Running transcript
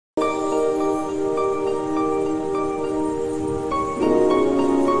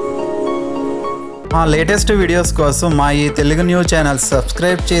మా latest videos కోసం మా ఈ తెలుగు న్యూస్ ఛానల్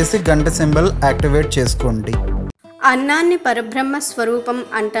సబ్స్క్రైబ్ చేసి గంట సింబల్ యాక్టివేట్ చేసుకోండి. అన్నాన్ని పరబ్రహ్మ స్వరూపం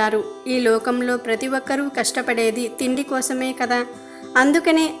అంటారు. ఈ లోకంలో ప్రతి ఒక్కరూ కష్టపడేది తిండి కోసమే కదా.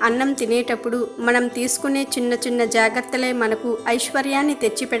 అందుకనే అన్నం తినేటప్పుడు మనం తీసుకునే చిన్న చిన్న జాగ్రత్తలే మనకు ఐశ్వర్యాన్ని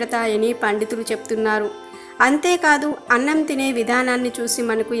తెచ్చిపెడతాయని పండితులు చెప్తున్నారు. అంతేకాదు అన్నం తినే విధానాన్ని చూసి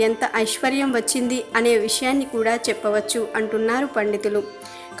మనకు ఎంత ఐశ్వర్యం వచ్చింది అనే విషయాన్ని కూడా చెప్పవచ్చు అంటున్నారు పండితులు.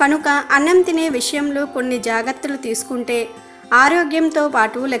 కనుక అన్నం తినే విషయంలో కొన్ని జాగ్రత్తలు తీసుకుంటే ఆరోగ్యంతో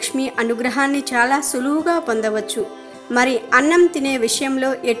పాటు లక్ష్మీ అనుగ్రహాన్ని చాలా సులువుగా పొందవచ్చు. మరి అన్నం తినే విషయంలో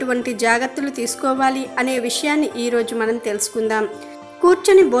ఎటువంటి జాగ్రత్తలు తీసుకోవాలి అనే విషయాన్ని ఈరోజు మనం తెలుసుకుందాం.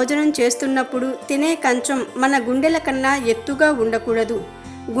 కూర్చొని భోజనం చేస్తున్నప్పుడు తినే కంచం మన గుండెల కన్నా ఎత్తుగా ఉండకూడదు.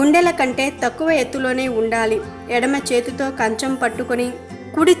 గుండెల కంటే తక్కువ ఎత్తులోనే ఉండాలి. ఎడమ చేతితో కంచం పట్టుకొని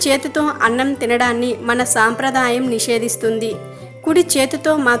కుడి చేతితో అన్నం తినడాన్ని మన సాంప్రదాయం నిషేధిస్తుంది. కుడి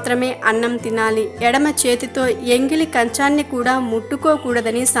చేతితో మాత్రమే అన్నం తినాలి. ఎడమ చేతితో ఎంగిలి కంచాన్ని కూడా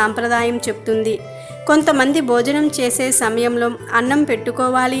ముట్టుకోకూడదని సాంప్రదాయం చెప్తుంది. కొంతమంది భోజనం చేసే సమయంలో అన్నం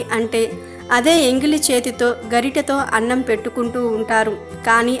పెట్టుకోవాలి అంటే అదే ఎంగిలి చేతితో గరిటెతో అన్నం పెట్టుకుంటూ ఉంటారు.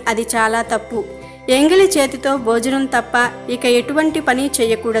 కానీ అది చాలా తప్పు. ఎంగిలి చేతితో భోజనం తప్ప ఇక ఎటువంటి పని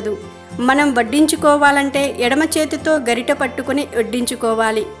చేయకూడదు. మనం వడ్డించుకోవాలంటే ఎడమ చేతితో గరిటె పట్టుకుని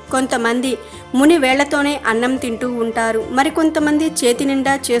వడ్డించుకోవాలి. కొంతమంది ముని వేళ్లతోనే అన్నం తింటూ ఉంటారు. మరికొంతమంది చేతి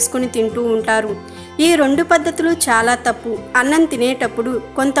నిండా చేసుకుని తింటూ ఉంటారు. ఈ రెండు పద్ధతులు చాలా తప్పు. అన్నం తినేటప్పుడు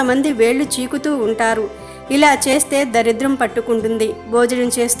కొంతమంది వేళ్లు చీకుతూ ఉంటారు. ఇలా చేస్తే దరిద్రం పట్టుకుంటుంది.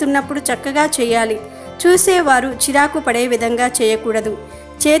 భోజనం చేస్తున్నప్పుడు చక్కగా చేయాలి. చూసేవారు చిరాకు పడే విధంగా చేయకూడదు.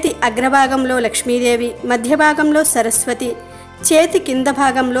 చేతి అగ్రభాగంలో లక్ష్మీదేవి, మధ్య భాగంలో సరస్వతి, చేతి కింద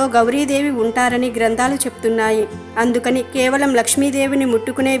భాగంలో గౌరీదేవి ఉంటారని గ్రంథాలు చెప్తున్నాయి. అందుకని కేవలం లక్ష్మీదేవిని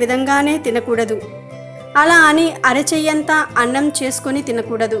ముట్టుకునే విధంగానే తినకూడదు. అలా అని అరచెయ్యంతా అన్నం చేసుకొని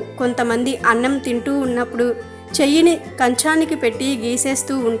తినకూడదు. కొంతమంది అన్నం తింటూ ఉన్నప్పుడు చెయ్యిని కంచానికి పెట్టి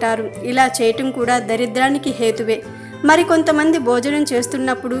గీసేస్తూ ఉంటారు. ఇలా చేయటం కూడా దరిద్రానికి హేతువే. మరికొంతమంది భోజనం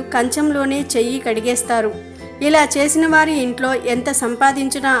చేస్తున్నప్పుడు కంచంలోనే చెయ్యి కడిగేస్తారు. ఇలా చేసిన వారి ఇంట్లో ఎంత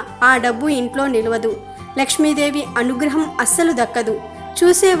సంపాదించినా ఆ డబ్బు ఇంట్లో నిలవదు. లక్ష్మీదేవి అనుగ్రహం అస్సలు దక్కదు.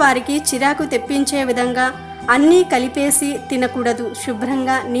 చూసేవారికి చిరాకు తెప్పించే విధంగా అన్నీ కలిపేసి తినకూడదు.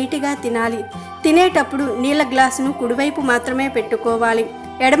 శుభ్రంగా నీటిగా తినాలి. తినేటప్పుడు నీళ్ళ గ్లాసును కుడివైపు మాత్రమే పెట్టుకోవాలి.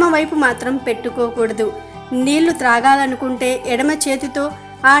 ఎడమవైపు మాత్రం పెట్టుకోకూడదు. నీళ్లు త్రాగాలనుకుంటే ఎడమ చేతితో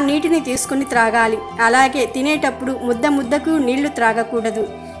ఆ నీటిని తీసుకుని త్రాగాలి. అలాగే తినేటప్పుడు ముద్ద ముద్దకు నీళ్లు త్రాగకూడదు.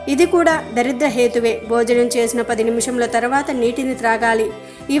 ఇది కూడా దరిద్ర హేతువే. భోజనం చేసిన 10 నిమిషముల తర్వాత నీటిని త్రాగాలి.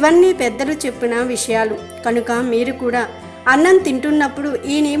 ఇవన్నీ పెద్దలు చెప్పిన విషయాలు. కనుక మీరు కూడా అన్నం తింటున్నప్పుడు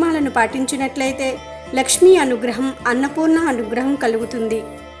ఈ నియమాలను పాటించినట్లయితే లక్ష్మీ అనుగ్రహం, అన్నపూర్ణ అనుగ్రహం కలుగుతుంది.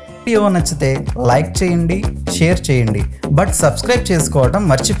 వీడియో నచ్చితే లైక్ చేయండి, షేర్ చేయండి, బట్ సబ్స్క్రైబ్ చేసుకోవడం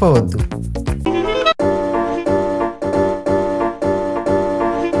మర్చిపోవద్దు.